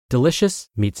Delicious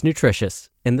meets nutritious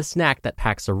in the snack that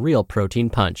packs a real protein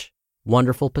punch.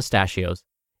 Wonderful Pistachios.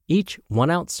 Each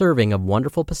 1-ounce serving of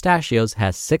Wonderful Pistachios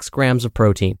has 6 grams of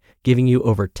protein, giving you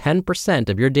over 10%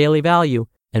 of your daily value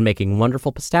and making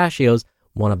Wonderful Pistachios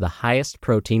one of the highest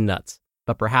protein nuts.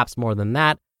 But perhaps more than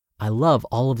that, I love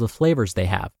all of the flavors they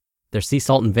have. Their sea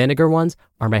salt and vinegar ones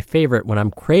are my favorite when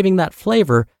I'm craving that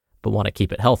flavor but want to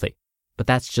keep it healthy. But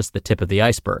that's just the tip of the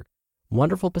iceberg.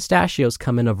 Wonderful Pistachios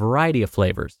come in a variety of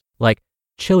flavors, like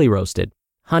chili roasted,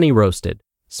 honey roasted,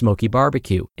 smoky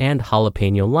barbecue, and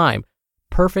jalapeno lime,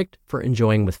 perfect for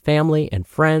enjoying with family and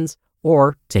friends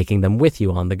or taking them with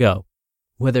you on the go.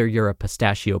 Whether you're a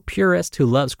pistachio purist who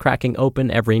loves cracking open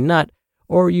every nut,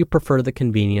 or you prefer the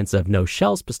convenience of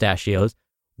no-shells pistachios,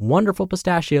 Wonderful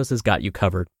Pistachios has got you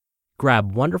covered.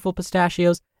 Grab Wonderful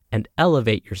Pistachios and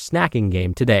elevate your snacking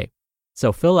game today.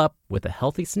 So fill up with a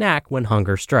healthy snack when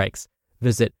hunger strikes.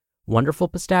 Visit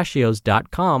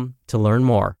wonderfulpistachios.com to learn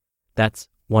more. That's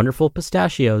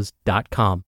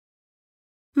wonderfulpistachios.com.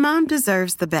 Mom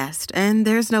deserves the best, and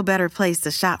there's no better place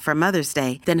to shop for Mother's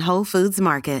Day than Whole Foods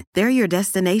Market. They're your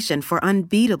destination for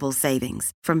unbeatable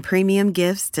savings, from premium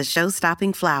gifts to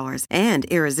show-stopping flowers and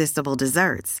irresistible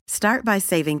desserts. Start by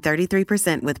saving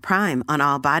 33% with Prime on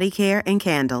all body care and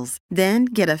candles. Then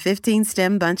get a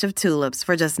 15-stem bunch of tulips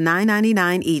for just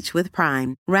 $9.99 each with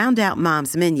Prime. Round out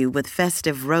Mom's menu with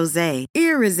festive rosé,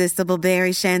 irresistible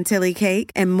berry chantilly cake,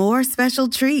 and more special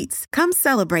treats. Come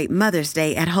celebrate Mother's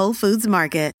Day at Whole Foods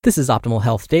Market. This is Optimal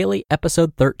Health Daily,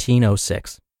 episode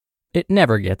 1306. It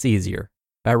Never Gets Easier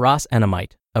by Ross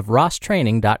Enamait of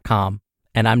rosstraining.com.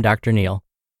 And I'm Dr. Neil.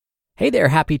 Hey there,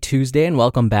 happy Tuesday, and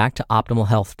welcome back to Optimal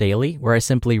Health Daily, where I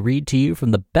simply read to you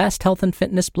from the best health and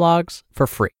fitness blogs for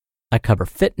free. I cover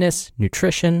fitness,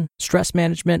 nutrition, stress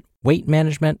management, weight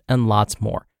management, and lots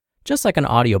more, just like an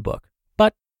audiobook,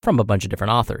 but from a bunch of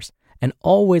different authors, and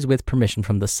always with permission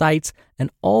from the sites, and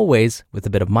always with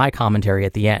a bit of my commentary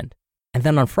at the end. And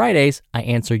then on Fridays, I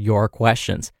answer your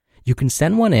questions. You can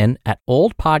send one in at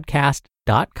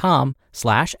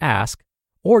oldpodcast.com/ask,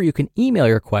 or you can email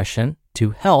your question to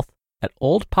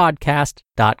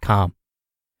health@oldpodcast.com.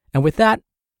 And with that,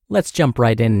 let's jump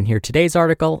right in and hear today's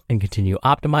article and continue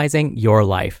optimizing your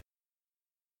life.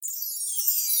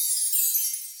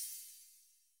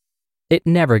 It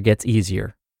Never Gets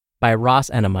Easier by Ross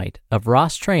Enamait of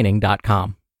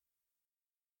rosstraining.com.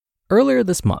 Earlier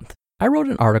this month, I wrote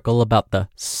an article about the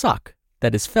suck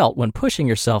that is felt when pushing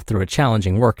yourself through a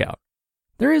challenging workout.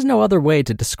 There is no other way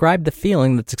to describe the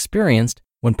feeling that's experienced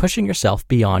when pushing yourself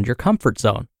beyond your comfort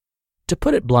zone. To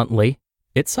put it bluntly,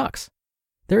 it sucks.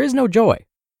 There is no joy,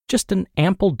 just an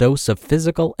ample dose of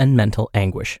physical and mental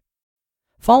anguish.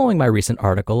 Following my recent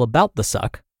article about the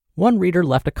suck, one reader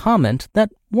left a comment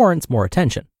that warrants more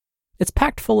attention. It's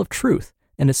packed full of truth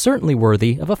and is certainly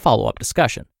worthy of a follow-up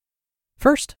discussion.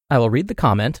 First, I will read the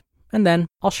comment, and then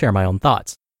I'll share my own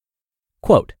thoughts.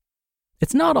 Quote,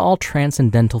 "It's not all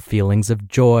transcendental feelings of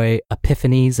joy,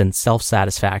 epiphanies, and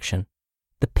self-satisfaction.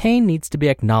 The pain needs to be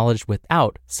acknowledged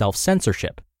without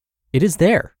self-censorship. It is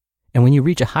there, and when you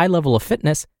reach a high level of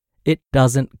fitness, it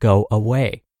doesn't go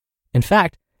away. In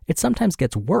fact, it sometimes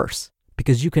gets worse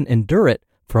because you can endure it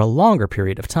for a longer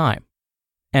period of time."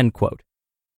 End quote.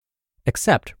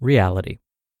 Accept reality.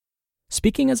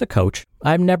 Speaking as a coach,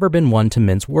 I've never been one to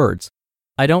mince words.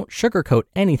 I don't sugarcoat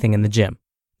anything in the gym.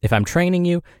 If I'm training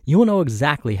you, you will know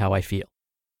exactly how I feel.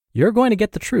 You're going to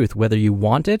get the truth whether you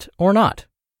want it or not.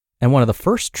 And one of the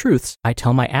first truths I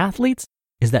tell my athletes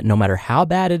is that no matter how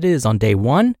bad it is on day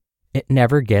one, it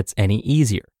never gets any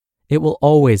easier. It will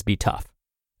always be tough.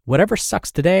 Whatever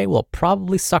sucks today will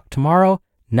probably suck tomorrow,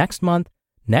 next month,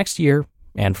 next year,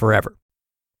 and forever.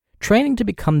 Training to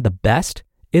become the best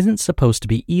isn't supposed to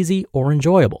be easy or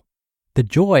enjoyable. The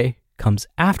joy comes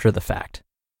after the fact.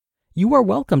 You are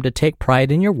welcome to take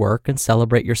pride in your work and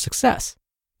celebrate your success,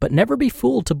 but never be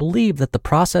fooled to believe that the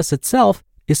process itself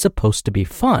is supposed to be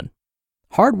fun.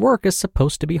 Hard work is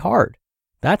supposed to be hard.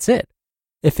 That's it.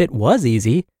 If it was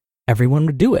easy, everyone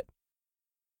would do it.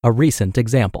 A recent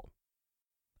example.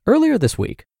 Earlier this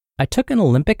week, I took an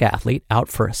Olympic athlete out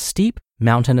for a steep,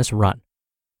 mountainous run.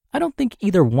 I don't think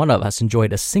either one of us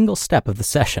enjoyed a single step of the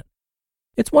session.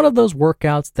 It's one of those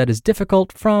workouts that is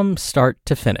difficult from start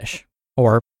to finish.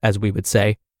 Or, as we would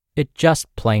say, it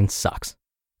just plain sucks.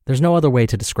 There's no other way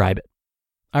to describe it.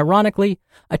 Ironically,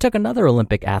 I took another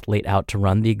Olympic athlete out to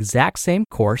run the exact same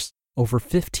course over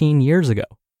 15 years ago.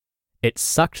 It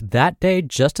sucked that day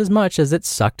just as much as it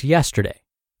sucked yesterday.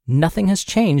 Nothing has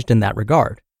changed in that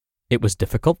regard. It was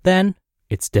difficult then,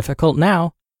 it's difficult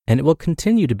now, and it will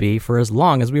continue to be for as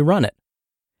long as we run it.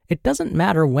 It doesn't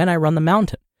matter when I run the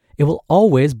mountain. It will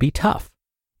always be tough.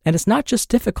 And it's not just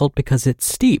difficult because it's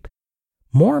steep.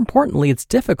 More importantly, it's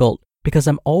difficult because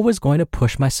I'm always going to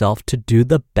push myself to do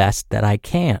the best that I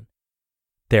can.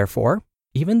 Therefore,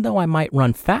 even though I might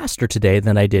run faster today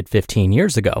than I did 15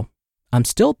 years ago, I'm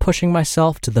still pushing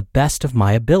myself to the best of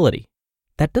my ability.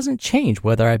 That doesn't change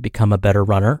whether I become a better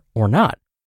runner or not.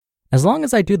 As long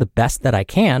as I do the best that I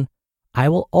can, I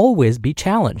will always be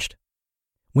challenged.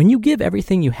 When you give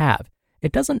everything you have,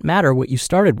 it doesn't matter what you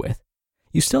started with.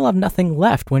 You still have nothing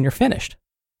left when you're finished.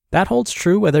 That holds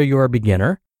true whether you're a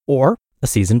beginner or a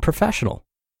seasoned professional.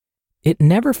 It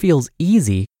never feels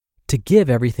easy to give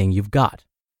everything you've got.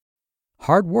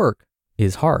 Hard work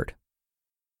is hard.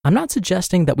 I'm not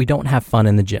suggesting that we don't have fun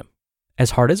in the gym.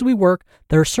 As hard as we work,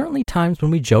 there are certainly times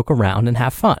when we joke around and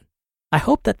have fun. I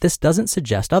hope that this doesn't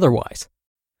suggest otherwise.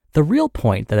 The real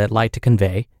point that I'd like to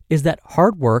convey is that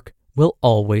hard work will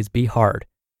always be hard.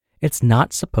 It's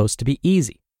not supposed to be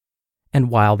easy. And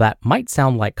while that might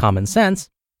sound like common sense,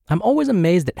 I'm always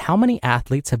amazed at how many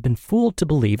athletes have been fooled to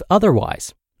believe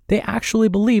otherwise. They actually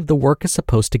believe the work is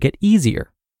supposed to get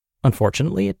easier.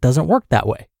 Unfortunately, it doesn't work that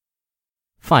way.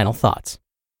 Final thoughts.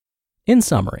 In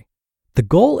summary, the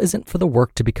goal isn't for the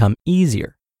work to become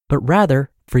easier, but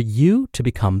rather for you to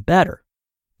become better.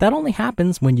 That only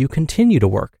happens when you continue to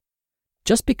work.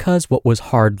 Just because what was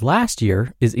hard last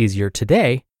year is easier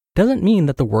today doesn't mean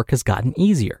that the work has gotten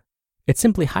easier. It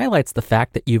simply highlights the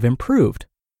fact that you've improved,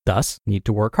 thus need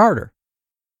to work harder.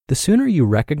 The sooner you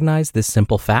recognize this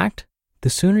simple fact, the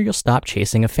sooner you'll stop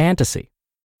chasing a fantasy.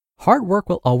 Hard work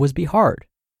will always be hard.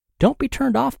 Don't be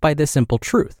turned off by this simple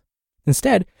truth.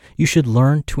 Instead, you should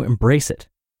learn to embrace it.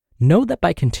 Know that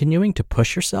by continuing to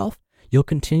push yourself, you'll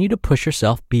continue to push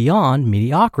yourself beyond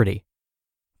mediocrity.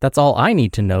 That's all I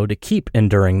need to know to keep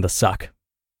enduring the suck.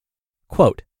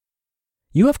 Quote,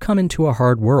 "You have come into a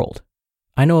hard world.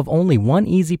 I know of only one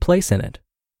easy place in it,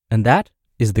 and that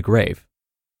is the grave."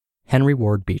 Henry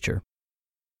Ward Beecher.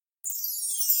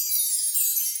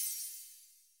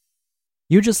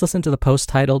 You just listened to the post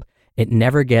titled, "It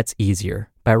Never Gets Easier"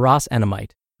 by Ross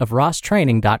Enamait of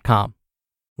rosstraining.com.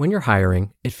 When you're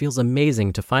hiring, it feels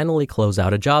amazing to finally close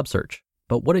out a job search.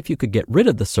 But what if you could get rid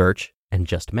of the search and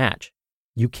just match?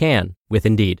 You can with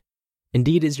Indeed.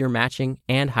 Indeed is your matching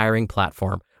and hiring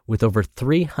platform with over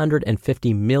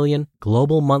 350 million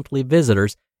global monthly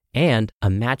visitors and a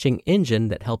matching engine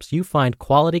that helps you find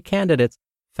quality candidates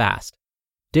fast.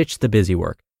 Ditch the busy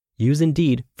work. Use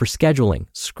Indeed for scheduling,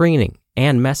 screening,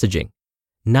 and messaging.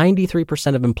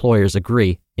 93% of employers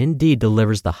agree Indeed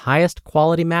delivers the highest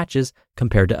quality matches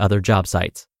compared to other job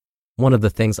sites. One of the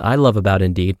things I love about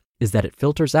Indeed is that it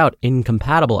filters out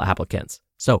incompatible applicants.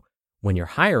 So when you're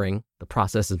hiring, the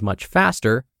process is much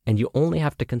faster and you only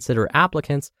have to consider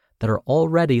applicants that are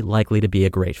already likely to be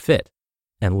a great fit.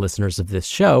 And listeners of this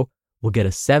show will get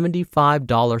a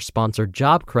 $75 sponsored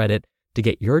job credit to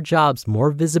get your jobs more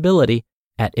visibility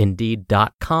at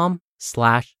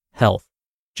Indeed.com/health.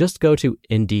 Just go to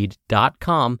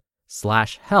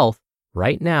Indeed.com/health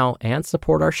right now and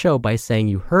support our show by saying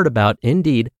you heard about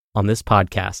Indeed on this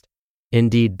podcast.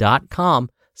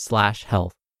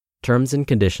 Indeed.com/health. Terms and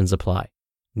conditions apply.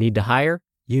 Need to hire?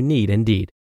 You need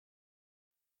Indeed.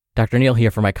 Dr. Neal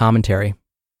here for my commentary.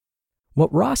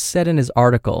 What Ross said in his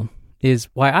article is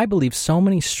why I believe so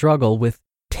many struggle with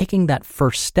taking that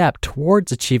first step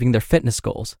towards achieving their fitness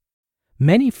goals.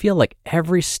 Many feel like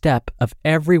every step of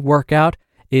every workout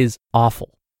is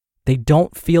awful. They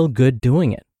don't feel good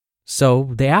doing it. So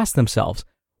they ask themselves,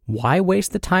 why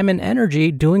waste the time and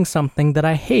energy doing something that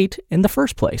I hate in the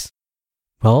first place?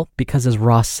 Well, because as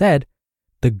Ross said,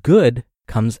 the good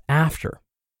comes after.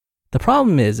 The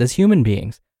problem is, as human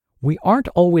beings, we aren't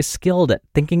always skilled at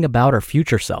thinking about our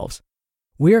future selves.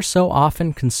 We are so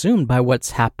often consumed by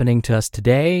what's happening to us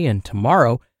today and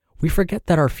tomorrow, we forget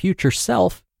that our future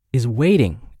self is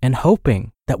waiting and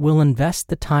hoping that we'll invest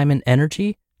the time and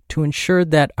energy to ensure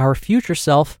that our future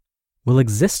self will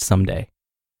exist someday.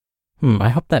 I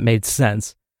hope that made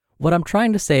sense. What I'm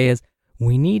trying to say is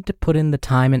we need to put in the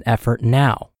time and effort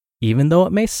now, even though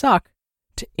it may suck,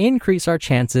 to increase our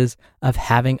chances of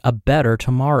having a better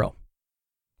tomorrow.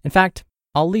 In fact,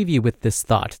 I'll leave you with this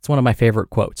thought. It's one of my favorite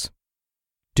quotes.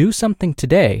 Do something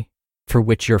today for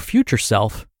which your future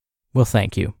self will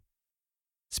thank you.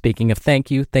 Speaking of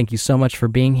thank you so much for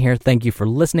being here. Thank you for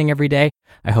listening every day.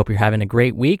 I hope you're having a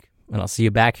great week, and I'll see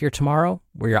you back here tomorrow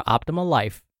where your optimal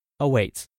life awaits.